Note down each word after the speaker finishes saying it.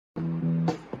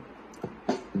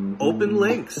Open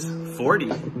links,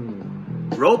 40.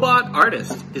 Robot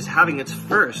artist is having its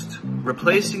first,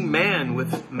 replacing man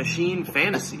with machine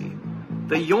fantasy.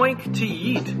 The Yoink to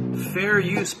Yeet fair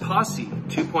use posse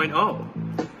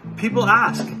 2.0. People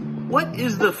ask, what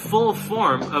is the full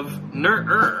form of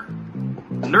ner-er?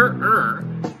 Ner-er,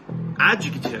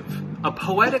 adjective, a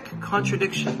poetic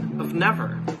contradiction of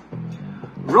never.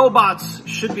 Robots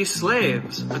should be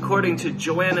slaves, according to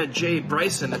Joanna J.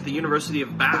 Bryson at the University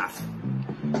of Bath.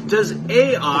 Does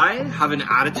AI have an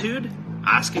attitude?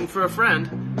 Asking for a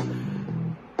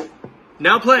friend.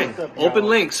 Now playing. Open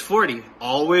links, 40.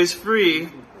 Always free.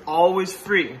 Always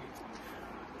free.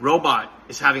 Robot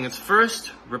is having its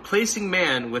first, replacing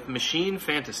man with machine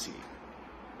fantasy.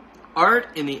 Art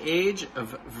in the age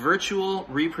of virtual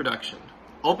reproduction.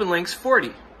 Open links,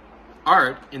 40.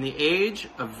 Art in the age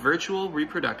of virtual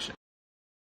reproduction.